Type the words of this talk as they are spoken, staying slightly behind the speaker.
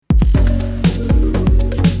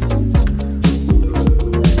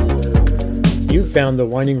found the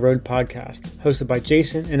Winding Road podcast, hosted by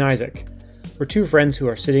Jason and Isaac. We're two friends who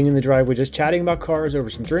are sitting in the driveway just chatting about cars over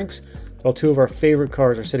some drinks, while two of our favorite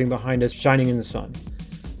cars are sitting behind us shining in the sun.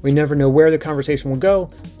 We never know where the conversation will go,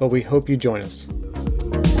 but we hope you join us.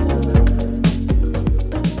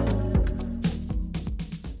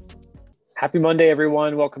 Happy Monday,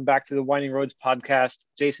 everyone. Welcome back to the Winding Roads podcast.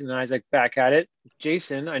 Jason and Isaac back at it.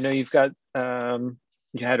 Jason, I know you've got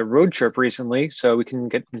you had a road trip recently, so we can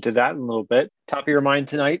get into that in a little bit. Top of your mind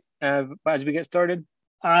tonight as we get started?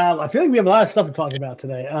 I feel like we have a lot of stuff to talk about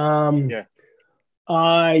today.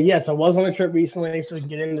 Yes, I was on a trip recently, so we can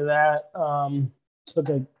get into that. Took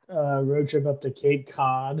a road trip up to Cape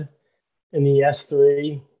Cod in the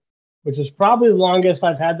S3, which is probably the longest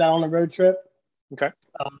I've had that on a road trip. Okay.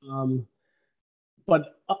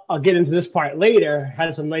 But I'll get into this part later.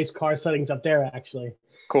 Had some nice car settings up there, actually.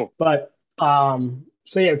 Cool. But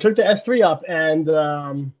so yeah, we took the S3 up, and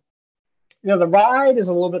the ride is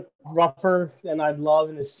a little bit rougher than I'd love,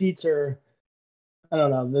 and the seats are, I don't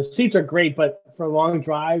know, the seats are great, but for long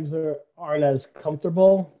drives aren't as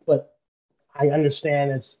comfortable. But I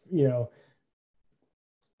understand it's,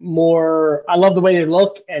 more, I love the way they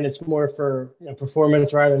look, and it's more for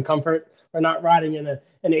performance rather than comfort. We're not riding in an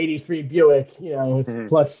 83 Buick, with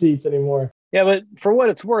plus seats anymore. Yeah, but for what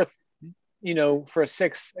it's worth, for a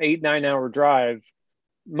 6, 8, 9 hour drive,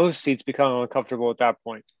 most seats become uncomfortable at that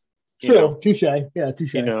point. True. Touche. Yeah,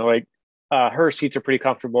 touche. Her seats are pretty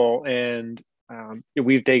comfortable, and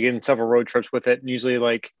we've taken several road trips with it. And usually,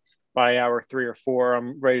 by hour 3 or 4,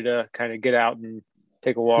 I'm ready to kind of get out and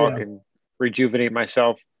take a walk and rejuvenate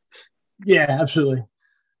myself. Yeah, absolutely.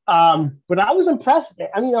 But I was impressed.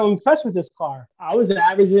 I'm impressed with this car. I was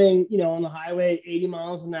averaging, on the highway, 80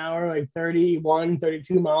 miles an hour, like 31,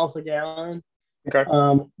 32 miles a gallon. Okay.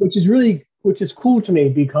 Which is cool to me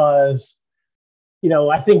because,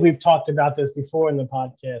 I think we've talked about this before in the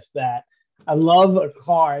podcast, that I love a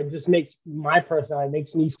car. It just makes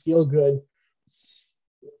makes me feel good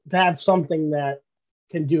to have something that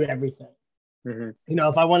can do everything. Mm-hmm.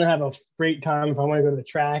 If I want to have a great time, if I want to go to the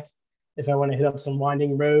track, if I want to hit up some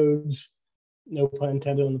winding roads, no pun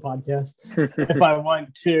intended on the podcast, if I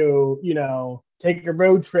want to, take a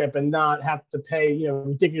road trip and not have to pay,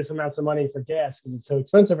 ridiculous amounts of money for gas because it's so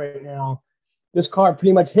expensive right now, this car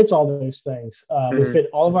pretty much hits all those things. We fit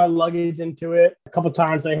all of our luggage into it. A couple of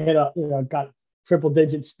times I hit up, got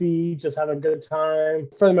triple-digit speeds, just having a good time.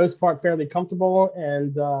 For the most part, fairly comfortable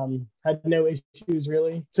and had no issues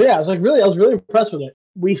really. So yeah, I was really impressed with it.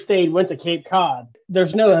 We went to Cape Cod.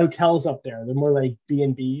 There's no hotels up there. They're more like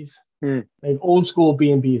B&Bs, like old school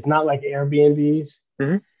B&Bs, not like Airbnbs.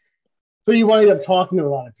 Mm-hmm. So you wind up talking to a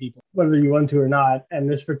lot of people, whether you want to or not. And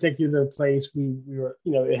this particular place, we were,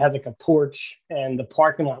 it had like a porch and the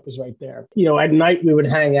parking lot was right there. At night we would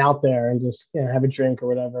hang out there and just have a drink or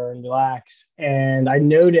whatever and relax. And I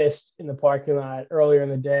noticed in the parking lot earlier in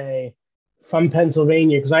the day from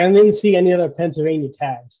Pennsylvania, because I didn't see any other Pennsylvania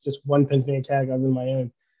tags, just one Pennsylvania tag other than my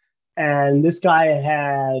own. And this guy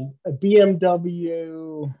had a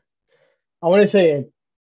BMW, I want to say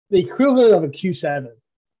the equivalent of a Q7.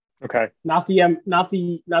 Okay. Not the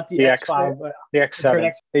X5, but the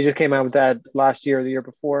X7. They just came out with that last year or the year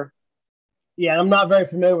before. Yeah, I'm not very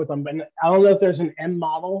familiar with them, but I don't know if there's an M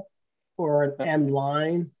model or an M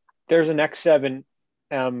line. There's an X7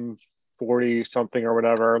 M40 something or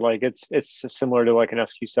whatever. It's similar to like an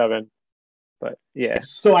SQ7, but yeah.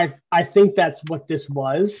 So I think that's what this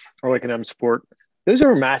was. Or like an M Sport. Those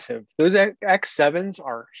are massive. Those X7s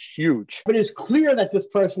are huge. But it's clear that this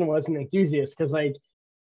person was an enthusiast because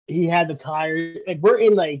he had the tires. We're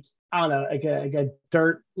in I don't know, like a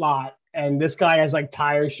dirt lot, and this guy has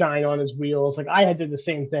tire shine on his wheels. I had did the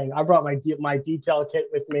same thing. I brought my detail kit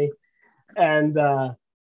with me, and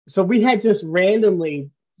so we had just randomly.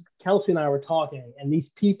 Kelsey and I were talking, and these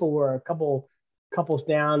people were a couples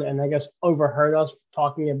down, and I guess overheard us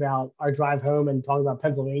talking about our drive home and talking about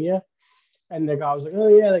Pennsylvania. And the guy was like, "Oh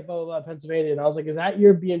yeah, blah blah blah, Pennsylvania." And I was like, "Is that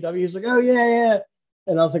your BMW?" He's like, "Oh yeah."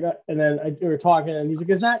 And I was like, and then we were talking, and he's like,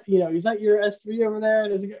 is that your S3 over there?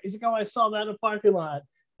 And he's like, oh, I saw that in the parking lot.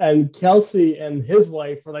 And Kelsey and his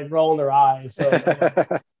wife were rolling their eyes. So,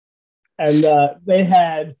 and they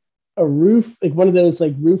had a roof, one of those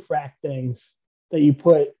roof rack things that you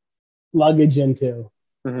put luggage into.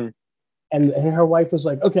 Mm-hmm. And her wife was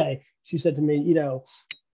like, okay. She said to me,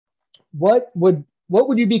 what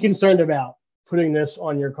would you be concerned about putting this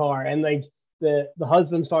on your car? And the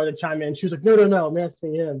husband started to chime in. She was like, no, I'm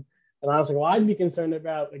asking him. And I was like, well, I'd be concerned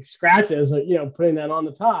about scratches, putting that on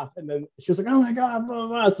the top. And then she was like, oh my God, blah,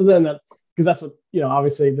 blah, blah. So then because that's what,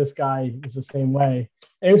 obviously this guy is the same way.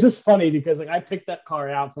 And it was just funny because I picked that car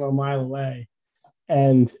out from a mile away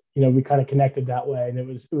and we kind of connected that way, and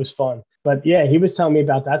it was fun. But yeah, he was telling me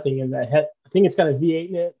about that thing, and I think it's got a V8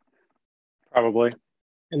 in it. Probably.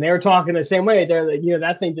 And they were talking the same way. They're like,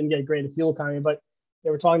 that thing didn't get great fuel economy, but they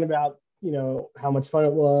were talking about, how much fun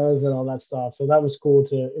it was and all that stuff. So that was cool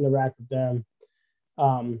to interact with them.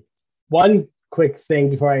 One quick thing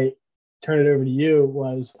before I turn it over to you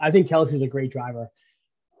was I think Kelsey's a great driver.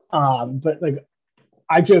 But like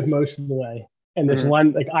I drove most of the way. And this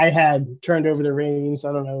one, like I had turned over the reins,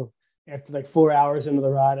 I don't know, after like 4 hours into the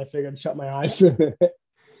ride, I figured I'd shut my eyes through it.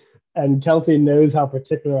 And Kelsey knows how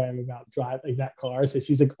particular I am about driving that car. So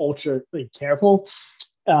she's like ultra careful.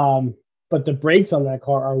 But the brakes on that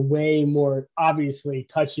car are way more obviously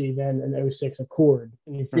touchy than an '06 Accord.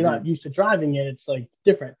 And if you're not used to driving it, it's like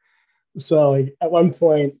different. So like, at one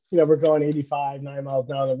point, we're going 85, 9 miles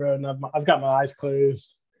down the road, and I've got my eyes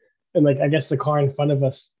closed. And like, I guess the car in front of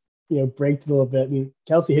us, braked a little bit, and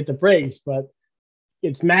Kelsey hit the brakes, but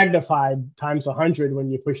it's magnified times 100 when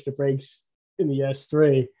you push the brakes in the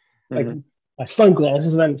S3. Like my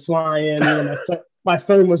sunglasses went flying, my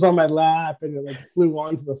phone was on my lap and it like flew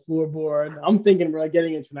onto the floorboard. I'm thinking we're like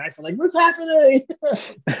getting into an accident. Like, what's happening?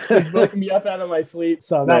 It woke me up out of my sleep.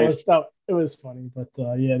 So that was stuff. It was funny, but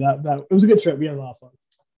yeah, that it was a good trip. We had a lot of fun.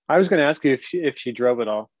 I was going to ask you if she drove at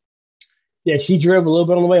all. Yeah, she drove a little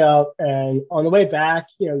bit on the way out, and on the way back,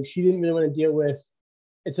 she didn't really want to deal with.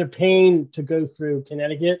 It's a pain to go through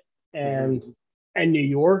Connecticut and New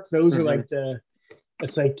York. Those are like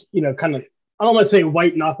it's like, kind of, I don't want to say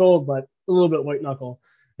white knuckle, but a little bit white knuckle.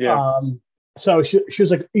 Yeah. So she was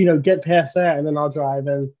like, get past that and then I'll drive.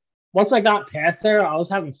 And once I got past there, I was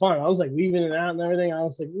having fun. I was like leaving it out and everything. I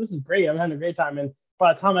was like, this is great. I'm having a great time. And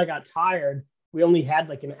by the time I got tired, we only had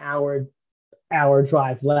like an hour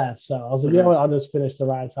drive left. So I was like, you know what, I'll just finish the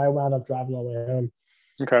ride. So I wound up driving all the way home.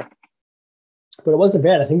 Okay. But it wasn't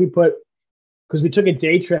bad. I think because we took a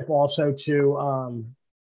day trip also to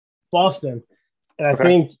Boston. And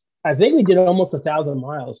I think we did almost 1,000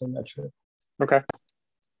 miles on that trip. Okay.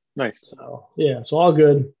 Nice. So yeah, it's all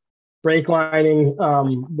good. Brake lining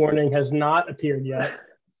warning has not appeared yet.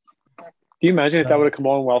 Can you imagine if that would have come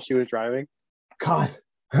on while she was driving? God,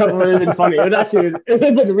 that would have been funny. It would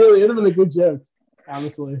have been a good joke,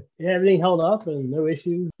 honestly. Yeah, everything held up and no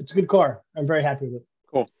issues. It's a good car. I'm very happy with it.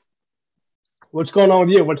 Cool. What's going on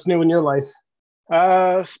with you? What's new in your life?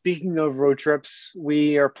 Speaking of road trips,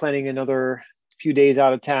 we are planning another few days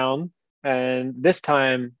out of town, and this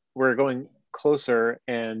time we're going closer,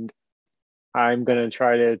 and I'm going to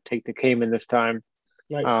try to take the Cayman this time.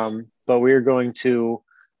 Nice. But we're going to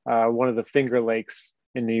one of the Finger Lakes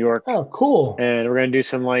in New York. Oh, cool. And we're going to do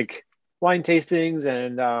some like wine tastings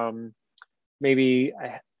and maybe,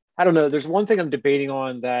 I don't know. There's one thing I'm debating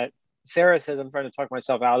on that Sarah says I'm trying to talk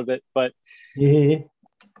myself out of it, but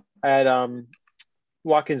at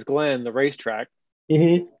Watkins Glen, the racetrack,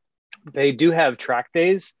 they do have track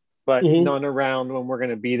days, but none around when we're going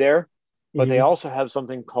to be there. But they also have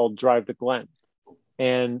something called Drive the Glen.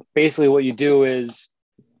 And basically what you do is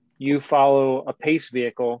you follow a pace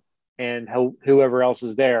vehicle and whoever else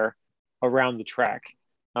is there around the track.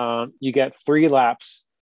 You get 3 laps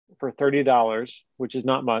for $30, which is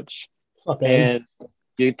not much. Okay. And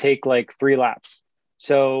you take like 3 laps.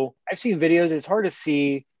 So I've seen videos. It's hard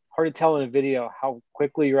to tell in a video how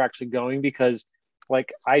quickly you're actually going, because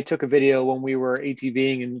like I took a video when we were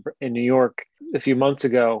ATVing in New York a few months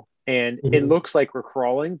ago, and it looks like we're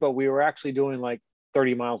crawling, but we were actually doing like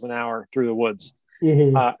 30 miles an hour through the woods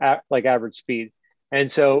at like average speed. And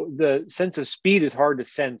so the sense of speed is hard to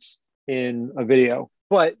sense in a video.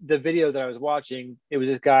 But the video that I was watching, it was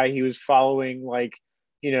this guy, he was following like,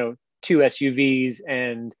 2 SUVs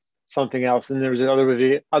and something else. And there was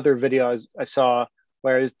other video I saw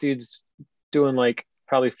where this dude's doing like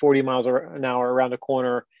probably 40 miles an hour around the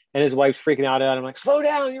corner, and his wife's freaking out at him like, slow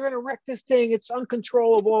down, you're going to wreck this thing. It's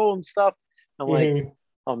uncontrollable and stuff. I'm like,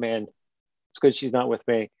 oh man, it's good she's not with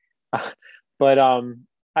me. But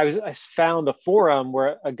I found a forum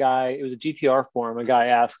where it was a GTR forum. A guy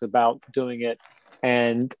asked about doing it,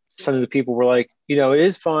 and some of the people were like, it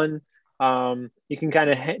is fun. You can kind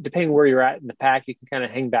of, depending where you're at in the pack, you can kind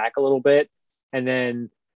of hang back a little bit. And then,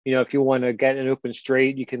 if you want to get an open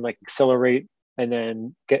straight, you can like accelerate and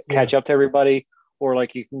then catch up to everybody, or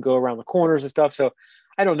like you can go around the corners and stuff. So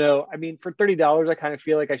I don't know. I mean, for $30, I kind of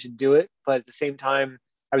feel like I should do it. But at the same time,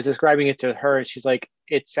 I was describing it to her and she's like,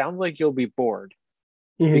 it sounds like you'll be bored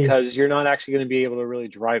because you're not actually going to be able to really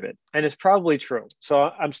drive it. And it's probably true. So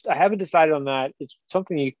I haven't decided on that. It's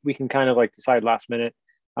something we can kind of like decide last minute.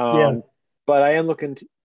 But I am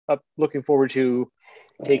looking forward to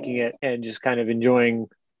taking it and just kind of enjoying,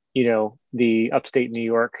 the upstate New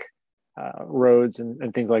York roads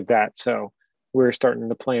and things like that. So we're starting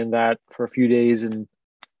to plan that for a few days, and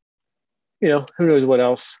who knows what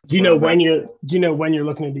else. Do you know when you're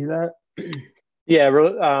looking to do that?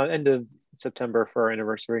 Yeah, end of September for our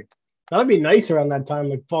anniversary. That'd be nice around that time.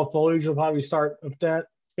 Like fall foliage will probably start with that.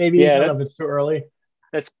 Maybe Yeah, I don't know if it's too early.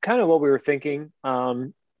 That's kind of what we were thinking.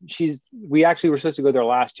 We actually were supposed to go there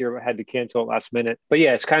last year, but had to cancel it last minute. But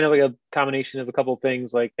yeah, it's kind of like a combination of a couple of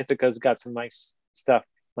things. Like Ithaca's got some nice stuff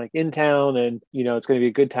like in town, and it's going to be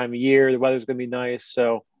a good time of year. The weather's going to be nice,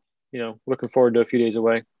 so looking forward to a few days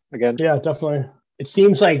away again. Yeah, definitely. It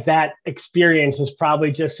seems like that experience is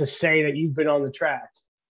probably just to say that you've been on the track.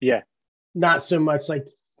 Yeah. Not so much like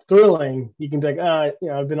thrilling. You can be like,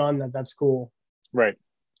 I've been on that. That's cool. Right.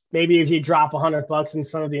 Maybe if you drop $100 in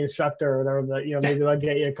front of the instructor or whatever, but maybe they'll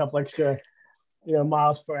get you a couple extra,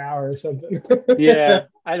 miles per hour or something. Yeah,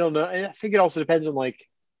 I don't know. And I think it also depends on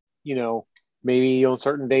maybe on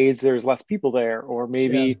certain days there's less people there, or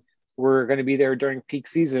maybe we're going to be there during peak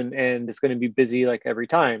season and it's going to be busy like every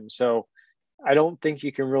time. So I don't think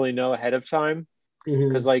you can really know ahead of time,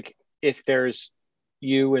 because if there's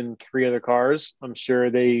you and 3 other cars, I'm sure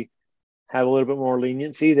they have a little bit more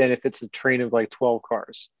leniency than if it's a train of like 12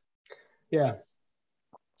 cars. Yeah.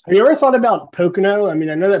 Have you ever thought about Pocono? I mean,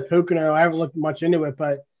 I know that Pocono, I haven't looked much into it,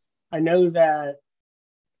 but I know that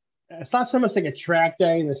it's not so much like a track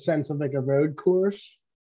day in the sense of like a road course,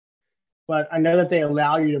 but I know that they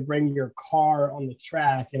allow you to bring your car on the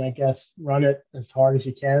track and I guess run it as hard as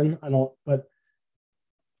you can.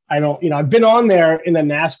 I've been on there in the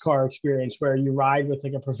NASCAR experience where you ride with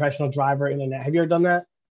like a professional driver in the have you ever done that?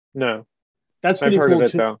 No. That's pretty I've heard cool of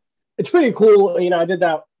it too. though. It's pretty cool. I did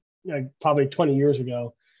that probably 20 years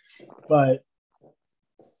ago, but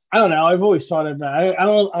I don't know. I've always thought about I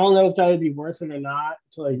don't know if that would be worth it or not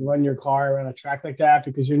to like run your car around a track like that,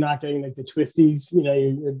 because you're not getting like the twisties.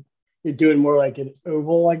 You're doing more like an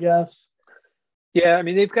oval, I guess. Yeah, I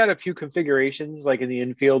mean they've got a few configurations. Like in the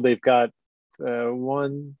infield, they've got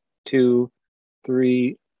 1, 2,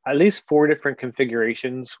 3, at least 4 different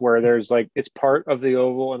configurations where there's like it's part of the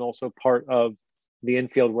oval and also part of the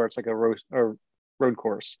infield where it's like a road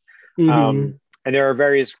course. Mm-hmm. And there are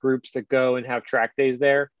various groups that go and have track days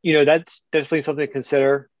there. That's definitely something to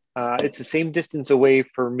consider. It's the same distance away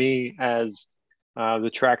for me as the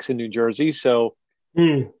tracks in New Jersey. So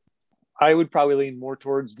I would probably lean more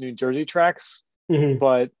towards New Jersey tracks. Mm-hmm.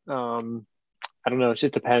 But I don't know. It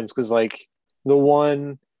just depends, because like the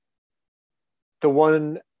one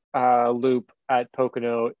loop at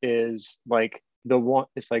Pocono is like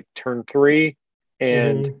it's like turn 3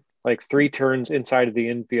 and like 3 turns inside of the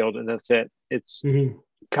infield, and that's it. It's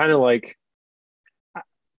kind of like,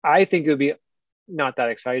 I think it would be not that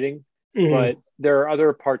exciting, but there are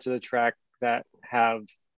other parts of the track that have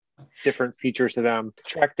different features to them.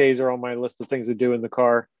 Track days are on my list of things to do in the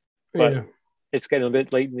car, but it's getting a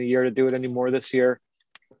bit late in the year to do it anymore this year.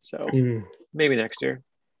 So maybe next year.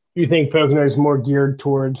 You think Pocono is more geared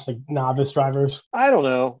towards like novice drivers? I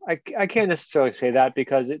don't know. I can't necessarily say that,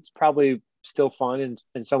 because it's probably still fun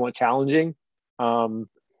and somewhat challenging.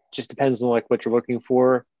 Just depends on like what you're looking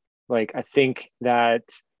for. Like I think that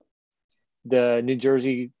the New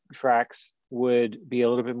Jersey tracks would be a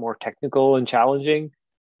little bit more technical and challenging,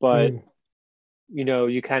 but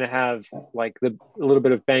you kind of have like a little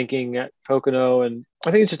bit of banking at Pocono, and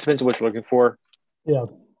I think it just depends on what you're looking for. Yeah.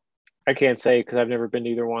 I can't say because I've never been to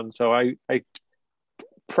either one, so I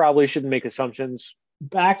probably shouldn't make assumptions.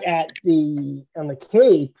 Back on the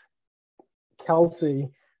Cape, Kelsey,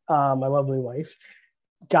 my lovely wife,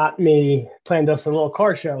 planned us a little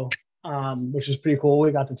car show, which is pretty cool.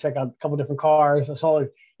 We got to check out a couple different cars. I saw,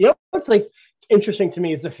 what's like interesting to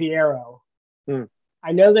me is the Fiero.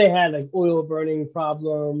 I know they had like oil burning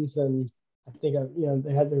problems, and I think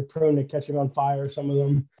they're prone to catching on fire, some of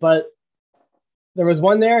them, but there was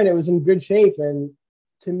one there and it was in good shape. And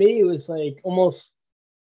to me, it was like almost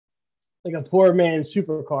like a poor man's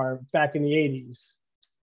supercar back in the 80s.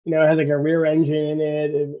 It had like a rear engine in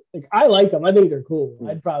it. And like, I like them. I think they're cool.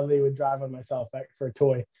 I probably would drive one myself for a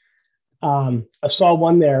toy. I saw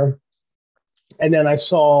one there. And then I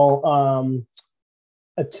saw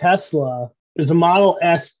a Tesla. There's a Model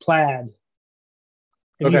S Plaid.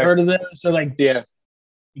 Have you heard of those? So like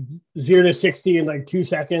 0 to 60 in like 2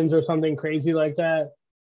 seconds or something crazy like that.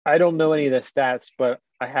 I don't know any of the stats, but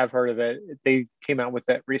I have heard of it. They came out with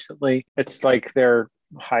that recently. It's like their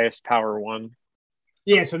highest power one.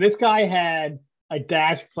 Yeah, so this guy had a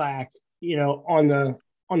dash plaque, on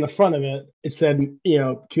the front of it. It said,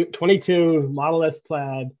 22 Model S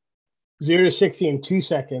Plaid, 0 to 60 in 2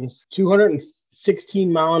 seconds,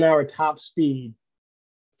 216 mile an hour top speed,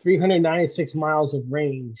 396 miles of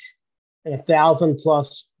range. and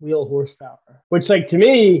 1,000+ wheel horsepower. Which, like, to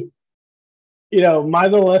me, my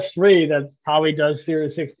little S3 that probably does 0 to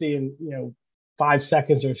 60 in 5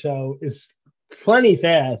 seconds or so is plenty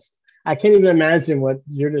fast. I can't even imagine what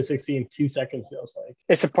 0 to 60 in 2 seconds feels like.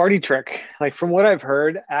 It's a party trick. Like, from what I've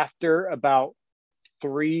heard, after about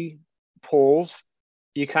 3 pulls,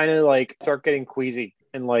 you kind of like start getting queasy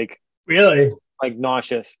and like Really? like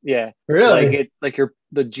nauseous. Yeah. Really? Like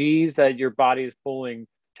the G's that your body is pulling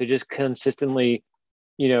to just consistently,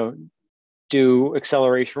 do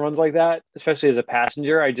acceleration runs like that, especially as a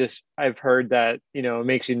passenger. I've heard that, it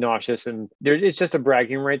makes you nauseous, and it's just a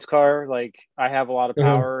bragging rights car. Like, I have a lot of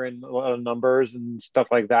power and a lot of numbers and stuff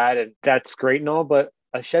like that. And that's great and all, but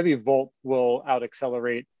a Chevy Volt will out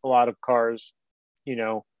accelerate a lot of cars,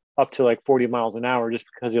 up to like 40 miles an hour just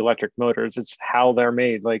because of electric motors. It's how they're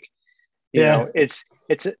made. Like, it's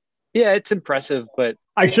impressive, but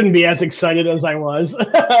I shouldn't be as excited as I was.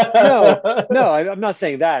 no, I'm not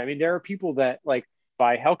saying that. I mean, there are people that like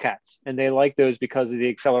buy Hellcats and they like those because of the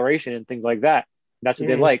acceleration and things like that. That's what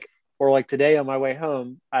they like. Or like today on my way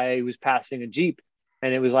home, I was passing a Jeep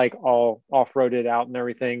and it was like all off-roaded out and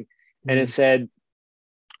everything. And it said,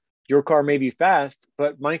 your car may be fast,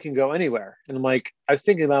 but mine can go anywhere. And I'm like, I was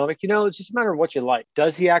thinking about it. I'm like, it's just a matter of what you like.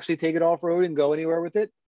 Does he actually take it off-road and go anywhere with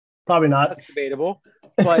it? Probably not. That's debatable.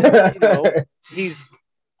 But,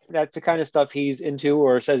 that's the kind of stuff he's into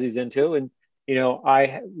or says he's into. And,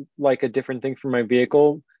 I like a different thing for my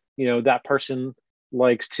vehicle. That person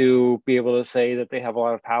likes to be able to say that they have a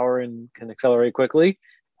lot of power and can accelerate quickly,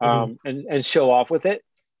 and show off with it.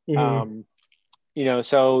 So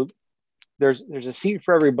there's a seat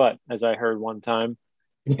for every butt, as I heard one time.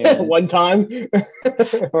 One time?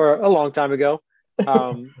 Or a long time ago.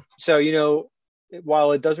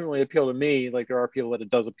 While it doesn't really appeal to me, like, there are people that it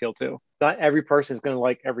does appeal to. Not every person is going to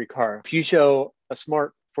like every car. If you show a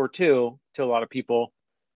Smart 4.2 to a lot of people,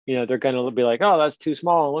 they're going to be like, oh, that's too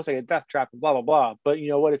small. It looks like a death trap and blah, blah, blah. But you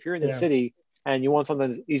know what? If you're in the city and you want something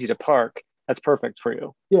that's easy to park, that's perfect for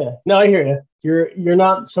you. Yeah. No, I hear you. You're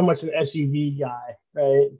not so much an SUV guy,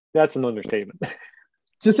 right? That's an understatement.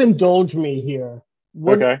 Just indulge me here.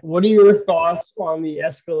 What are your thoughts on the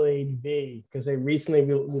Escalade V? Because they recently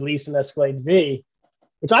released an Escalade V,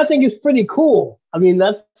 which I think is pretty cool. I mean,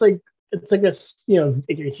 it's like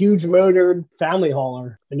a huge motored family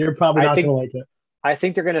hauler, and you're probably not going to like it. I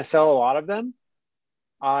think they're going to sell a lot of them.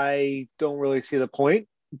 I don't really see the point,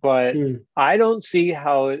 but I don't see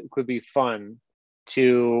how it could be fun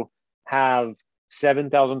to have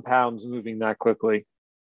 7,000 pounds moving that quickly.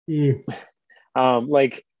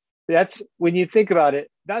 Like, that's, when you think about it,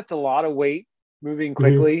 that's a lot of weight moving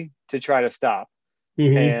quickly to try to stop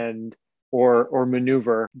and or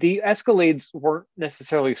maneuver. The Escalades weren't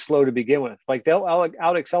necessarily slow to begin with. Like, they'll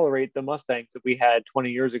out accelerate the Mustangs that we had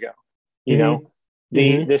 20 years ago.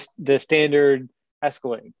 The standard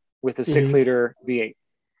Escalade with a 6-liter V8.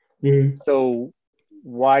 So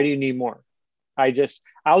why do you need more? I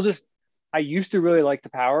used to really like the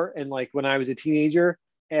power, and like when I was a teenager,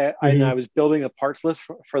 and I was building a parts list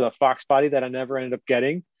for the Fox body that I never ended up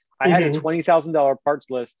getting. I had a $20,000 parts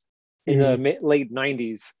list in the late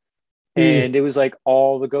 90s, and it was like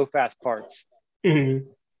all the Go Fast parts, and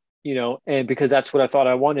because that's what I thought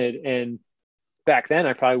I wanted. And back then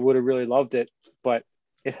I probably would have really loved it, but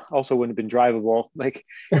it also wouldn't have been drivable. Like,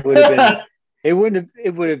 it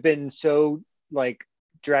would have been so like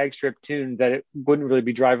drag strip tuned that it wouldn't really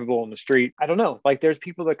be drivable on the street. I don't know. Like, there's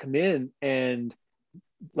people that come in and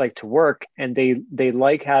like to work, and they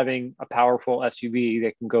like having a powerful SUV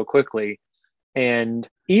that can go quickly. And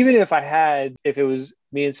even if it was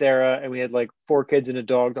me and Sarah and we had like 4 kids and a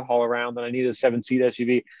dog to haul around, and I needed a 7-seat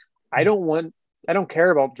SUV, I don't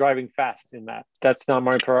care about driving fast in that. That's not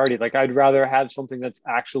my priority. Like, I'd rather have something that's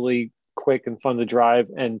actually quick and fun to drive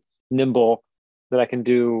and nimble that I can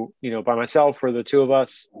do, by myself or the two of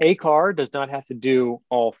us. A car does not have to do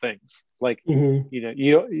all things. Like,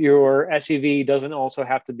 your SUV doesn't also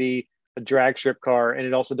have to be a drag strip car, and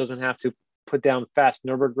it also doesn't have to put down fast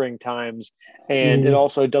Nürburgring times, and it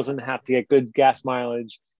also doesn't have to get good gas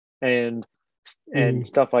mileage and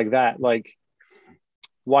stuff like that. Like,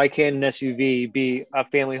 why can't an SUV be a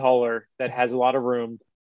family hauler that has a lot of room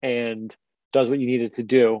and does what you need it to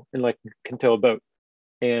do, and like can tow a boat?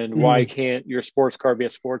 And why can't your sports car be a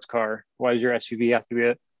sports car? Why does your SUV have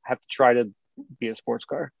to try to be a sports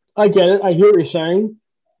car? I get it. I hear what you're saying.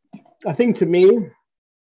 I think, to me,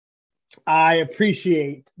 I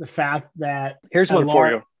appreciate the fact that... Here's one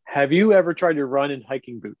for you. Have you ever tried to run in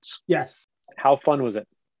hiking boots? Yes. How fun was it?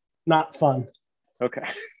 Not fun. Okay.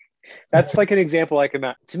 That's like an example I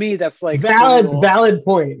can... To me, that's like... Valid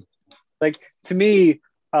point. Like, to me,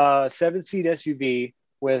 a 7-seat SUV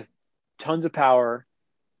with tons of power,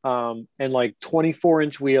 and like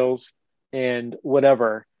 24-inch wheels and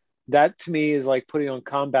whatever. That to me is like putting on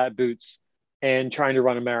combat boots and trying to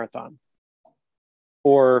run a marathon,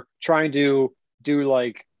 or trying to do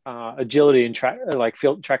like agility and track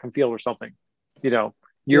and field or something. You're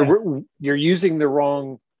using the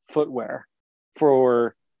wrong footwear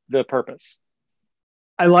for the purpose.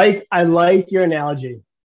 I like your analogy,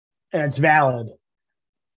 and it's valid.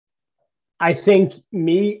 I think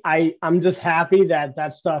I'm just happy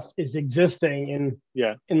that stuff is existing in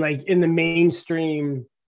the mainstream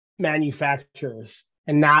manufacturers,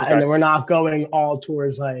 and we're not going all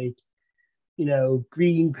towards like,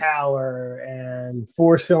 green power and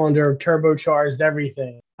 4-cylinder turbocharged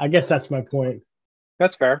everything. I guess that's my point.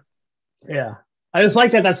 That's fair. Yeah. I just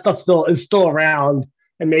like that stuff is still around,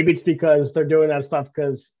 and maybe it's because they're doing that stuff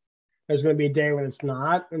because there's going to be a day when it's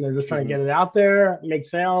not, and they're just trying to get it out there, make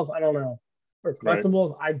sales. I don't know. Or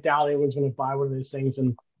collectibles. Right. I doubt anyone's going to buy one of these things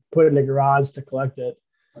and put it in the garage to collect it.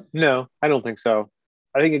 No, I don't think so.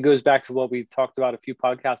 I think it goes back to what we talked about a few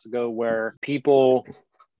podcasts ago, where people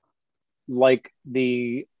like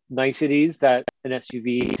the niceties that an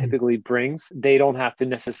SUV typically brings. They don't have to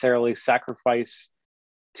necessarily sacrifice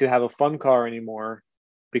to have a fun car anymore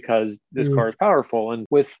because this car is powerful. And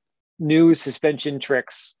with new suspension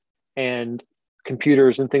tricks and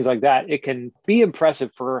computers and things like that, it can be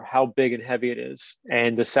impressive for how big and heavy it is.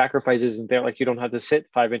 And the sacrifice isn't there. Like, you don't have to sit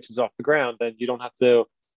 5 inches off the ground, and you don't have to,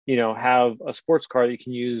 have a sports car that you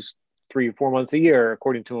can use 3 or 4 months a year,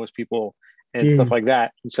 according to most people, and stuff like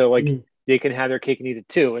that. And so they can have their cake and eat it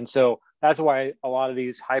too. And so that's why a lot of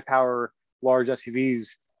these high power, large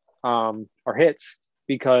SUVs are hits,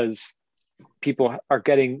 because people are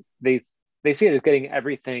getting, they see it as getting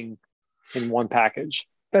everything in one package.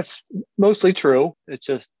 That's mostly true. It's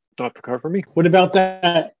just not the car for me. What about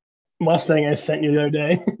that Mustang I sent you the other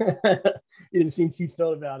day? You didn't seem too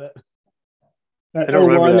thrilled about it. I don't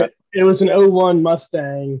remember that. It was an 01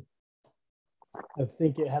 Mustang. I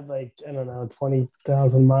think it had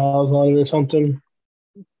 20,000 miles on it or something.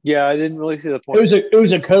 Yeah, I didn't really see the point. It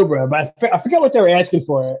was a Cobra, but I forgot what they were asking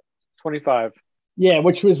for it. 25. Yeah,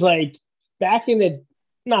 which was like not back in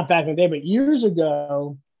the day, but years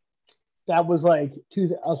ago. That was like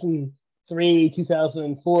 2003,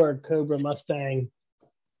 2004 Cobra Mustang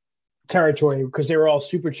territory, because they were all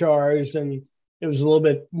supercharged, and it was a little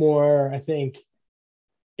bit more, I think,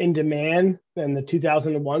 in demand than the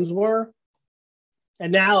 2001s were.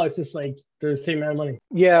 And now it's just like they're the same amount of money.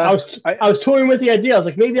 Yeah, I was toying with the idea. I was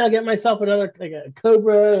like, maybe I'll get myself another, like a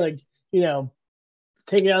Cobra,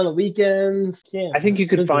 take it out on the weekends. I think you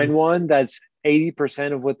could find one that's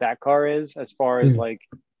 80% of what that car is, as far as like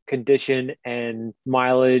condition and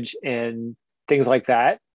mileage and things like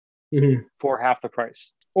that, for half the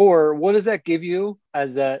price. Or what does that give you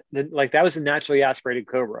as that was a naturally aspirated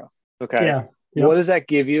Cobra? Okay. Yeah. Yep. What does that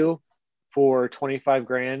give you for 25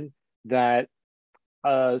 grand that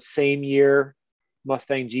same year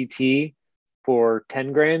Mustang GT for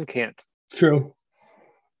 10 grand can't? True.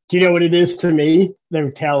 Do you know what it is to me?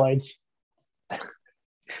 They're taillights.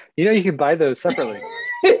 You can buy those separately.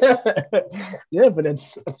 Yeah, but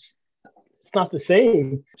it's not the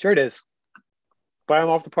same. Sure it is. Buy them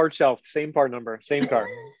off the part shelf. Same part number. Same car.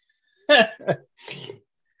 I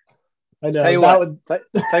know. Tell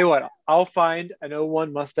you what. I'll find an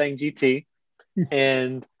 01 Mustang GT,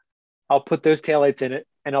 and I'll put those taillights in it,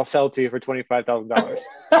 and I'll sell it to you for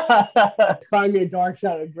 $25,000. Find me a dark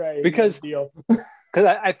shot of gray. Because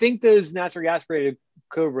I think those naturally aspirated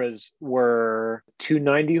Cobras were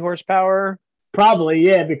 290 horsepower. Probably,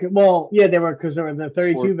 yeah. They were the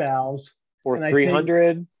 32 valves. Or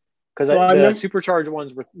 300. Because the supercharged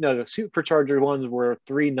ones were the supercharged ones were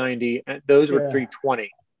 390, and those were 320.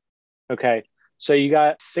 Okay, so you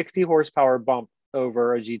got 60 horsepower bump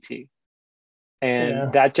over a GT,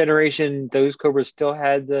 and that generation, those Cobras still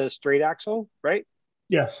had the straight axle, right?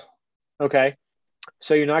 Yes. Okay,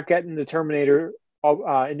 so you're not getting the Terminator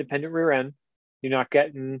independent rear end. You're not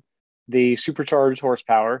getting the supercharged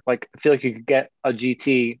horsepower. Like, I feel like you could get a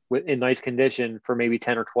GT in nice condition for maybe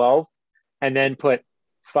 10 or 12, and then put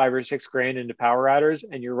 5 or 6 grand into power adders,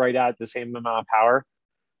 and you're right at the same amount of power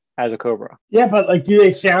as a Cobra. Yeah, but do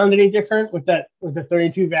they sound any different with the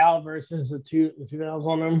 32 valve versus the two valves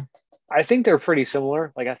on them? I think they're pretty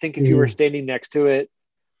similar. Like, I think if you were standing next to it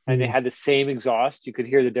and they had the same exhaust, you could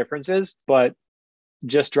hear the differences, but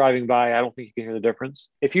just driving by, I don't think you can hear the difference.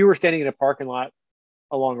 If you were standing in a parking lot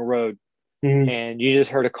along a road and you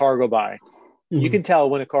just heard a car go by, you can tell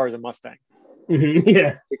when a car is a Mustang.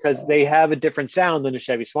 Yeah. Because they have a different sound than a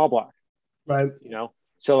Chevy small block. Right.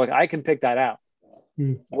 So I can pick that out.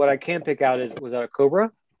 What I can pick out is, was that a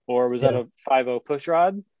Cobra, or was that a 5.0 push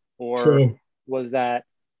rod, or True. was that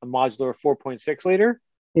a modular 4.6 liter?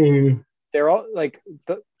 Mm. They're all like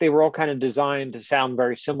they were all kind of designed to sound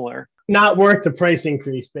very similar. Not worth the price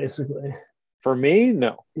increase, basically. For me,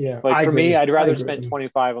 no. Yeah, Like I for agree. me, I'd rather spend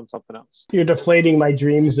 25 on something else. You're deflating my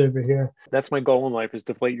dreams over here. That's my goal in life, is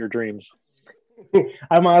deflate your dreams.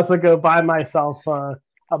 I'm also go buy myself a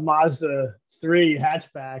Mazda 3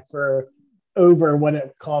 hatchback for over what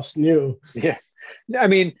it costs new. Yeah. I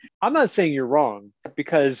mean, I'm not saying you're wrong,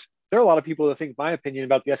 because there are a lot of people that think my opinion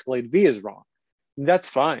about the Escalade V is wrong. That's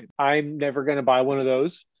fine. I'm never going to buy one of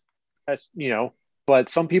those. That's, but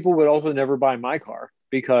some people would also never buy my car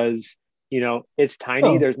because, it's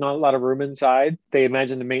tiny. There's not a lot of room inside. They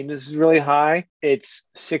imagine the maintenance is really high. It's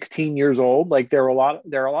 16 years old. Like there are a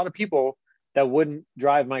lot of people that wouldn't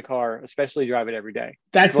drive my car, especially drive it every day.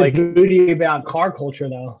 That's like the beauty about car culture,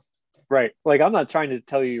 though. Right. Like, I'm not trying to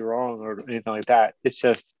tell you you're wrong or anything like that. It's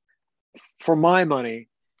just, for my money,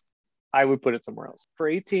 I would put it somewhere else. For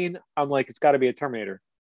 18, I'm like, it's got to be a Terminator.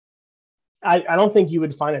 I don't think you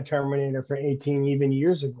would find a Terminator for 18 even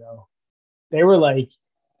years ago. They were like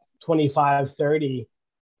 25, 30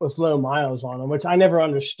 with low miles on them, which I never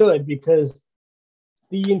understood because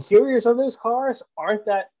the interiors of those cars aren't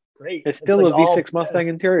that great. It's still like a V6 Mustang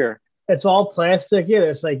interior. It's all plastic. Yeah,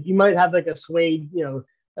 it's like you might have like a suede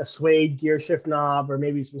gear shift knob or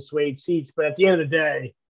maybe some suede seats, but at the end of the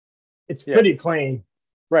day, it's pretty plain.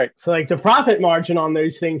 Right. So like the profit margin on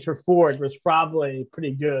those things for Ford was probably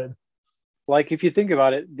pretty good. Like if you think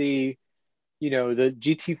about it, the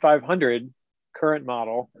GT500 current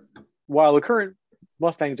model, while the current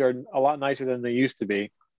Mustangs are a lot nicer than they used to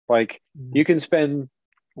be, like you can spend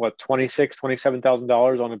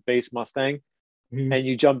 $27,000 on a base Mustang, and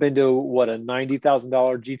you jump into a $90,000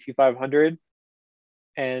 GT500,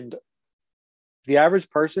 and the average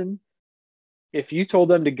person, if you told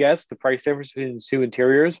them to guess the price difference between the two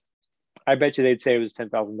interiors, I bet you they'd say it was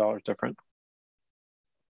 $10,000 different.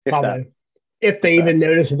 If they even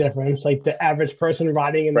notice a difference, like the average person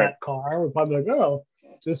riding in that car would probably be like, oh,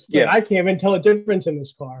 I can't even tell a difference in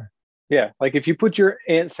this car. Yeah, like if you put your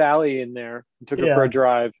Aunt Sally in there and took her for a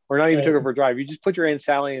drive, or not even took her for a drive, you just put your Aunt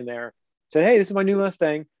Sally in there, said, hey, this is my new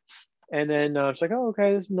Mustang. And then she's like, oh,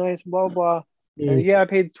 okay, this is nice, blah, blah. And I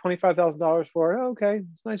paid $25,000 for it. Oh, okay,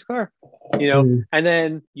 it's a nice car. And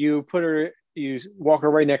then you walk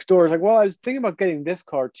her right next door. It's like, well, I was thinking about getting this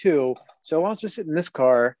car too. So why don't you sit in this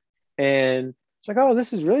car? And it's like, oh,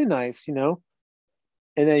 this is really nice, And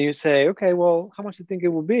then you say, okay, well, how much do you think it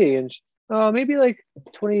will be? And maybe like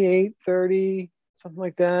 28, 30, something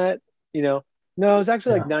like that. No, it's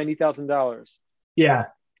actually like $90,000. Yeah.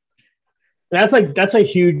 That's a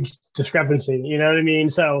huge discrepancy. You know what I mean?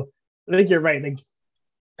 So I think you're right. Like,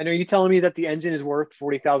 and are you telling me that the engine is worth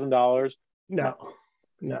 $40,000? No.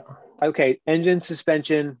 Okay. Engine,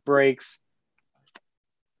 suspension, brakes.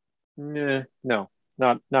 No,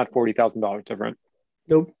 not $40,000 different.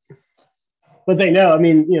 Nope. But they know,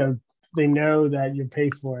 they know that you pay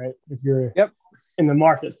for it if you're in the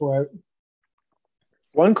market for it.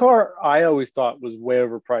 One car I always thought was way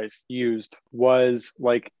overpriced, used, was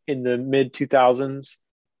like in the mid 2000s,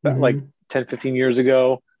 like 10, 15 years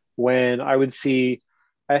ago, when I would see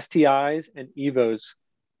STIs and Evos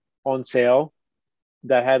on sale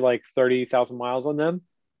that had like 30,000 miles on them,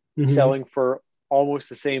 selling for almost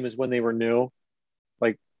the same as when they were new,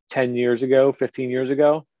 like 10 years ago, 15 years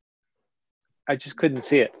ago. I just couldn't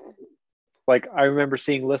see it. Like I remember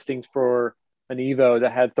seeing listings for an Evo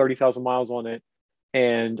that had 30,000 miles on it,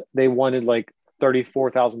 and they wanted like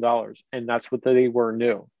 $34,000, and that's what they were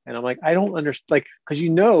new. And I'm like, I don't understand, like,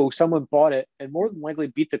 because someone bought it and more than likely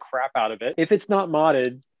beat the crap out of it. If it's not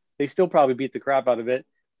modded, they still probably beat the crap out of it.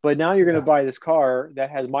 But now you're going to buy this car that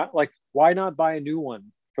has why not buy a new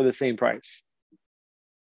one for the same price?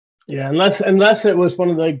 Yeah, unless it was one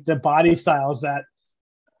of the body styles that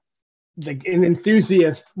an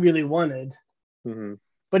enthusiast really wanted.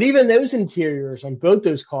 But even those interiors on both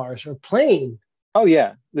those cars are plain. Oh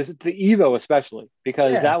yeah, the Evo especially,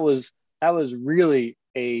 because that was really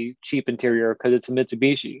a cheap interior because it's a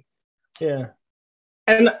Mitsubishi. Yeah,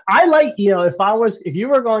 and I like if you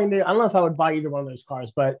were going to, I don't know if I would buy either one of those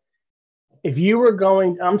cars, but if you were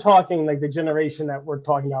going, I'm talking like the generation that we're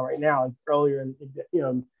talking about right now, like earlier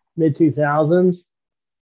in mid 2000s,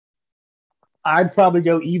 I'd probably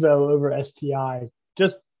go Evo over STI.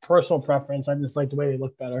 Just personal preference. I just like the way they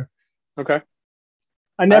look better. Okay.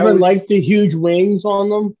 I never liked the huge wings on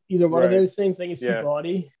them. Either one of those things. I think it's too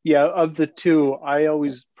gaudy. Yeah, of the two, I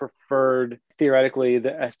always preferred theoretically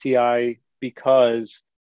the STI because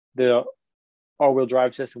the all-wheel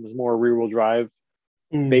drive system was more rear-wheel drive.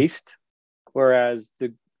 based, whereas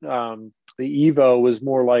the Evo was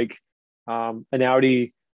more like an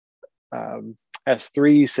Audi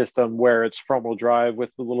S3 system where it's front wheel drive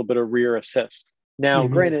with a little bit of rear assist. Now,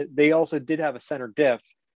 granted, they also did have a center diff,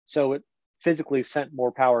 so it physically sent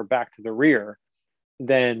more power back to the rear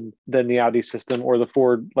than the Audi system or the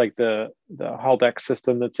Ford, like the Haldex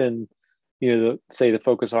system that's in, say the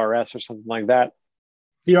Focus RS or something like that.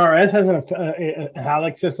 The RS has a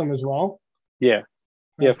Haldex system as well. Yeah.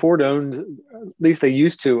 Ford owned, at least they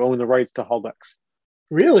used to own the rights to Haldex.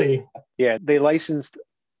 Really? Yeah, they licensed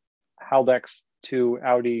Haldex to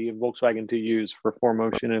Audi and Volkswagen to use for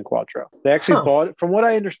 4Motion and Quattro. They actually bought, from what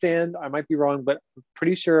I understand, I might be wrong, but I'm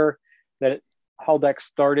pretty sure that Haldex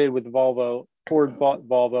started with Volvo. Ford bought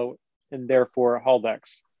Volvo and therefore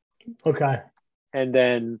Haldex. Okay. And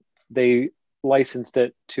then they licensed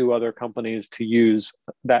it to other companies to use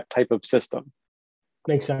that type of system.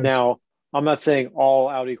 Makes sense. Now, I'm not saying all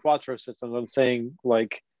Audi Quattro systems. I'm saying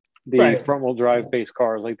like the front-wheel drive base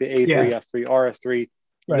cars, like the A3, S3, RS3,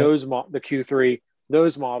 the Q3,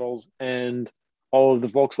 those models, and all of the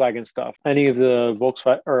Volkswagen stuff. Any of the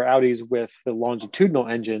Volkswagen or Audis with the longitudinal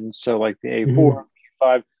engines, so like the A4,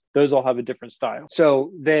 Q5, those all have a different style.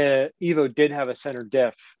 So the Evo did have a center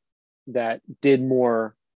diff that did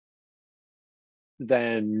more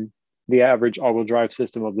than the average all-wheel drive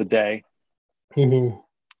system of the day.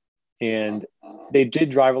 And they did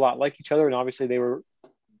drive a lot like each other, and obviously they were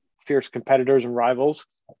fierce competitors and rivals.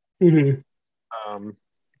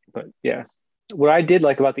 But yeah, what I did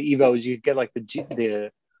like about the Evo is you get like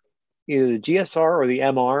either the GSR or the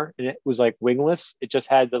MR, and it was like wingless. It just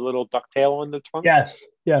had the little ducktail on the trunk. Yes.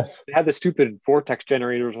 It had the stupid vortex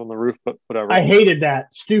generators on the roof, but whatever. I hated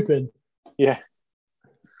that. Stupid. Yeah.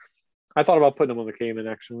 I thought about putting them on the Cayman,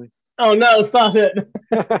 actually. Oh, no, stop it.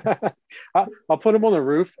 I'll put them on the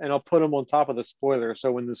roof, and I'll put them on top of the spoiler.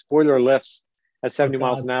 So when the spoiler lifts at 70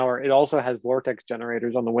 miles an hour, it also has vortex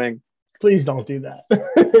generators on the wing. Please don't do that.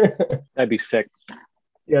 That'd be sick.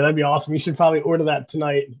 Yeah, that'd be awesome. You should probably order that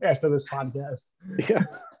tonight after this podcast. Yeah.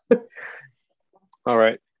 All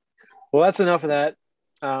right. Well, that's enough of that.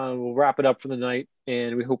 We'll wrap it up for the night,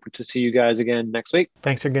 and we hope to see you guys again next week.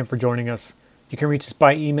 Thanks again for joining us. You can reach us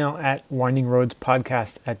by email at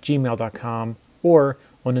windingroadspodcast@gmail.com or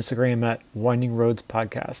on Instagram at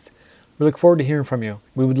windingroadspodcast. We look forward to hearing from you.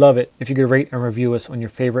 We would love it if you could rate and review us on your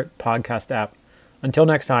favorite podcast app. Until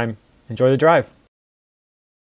next time, enjoy the drive.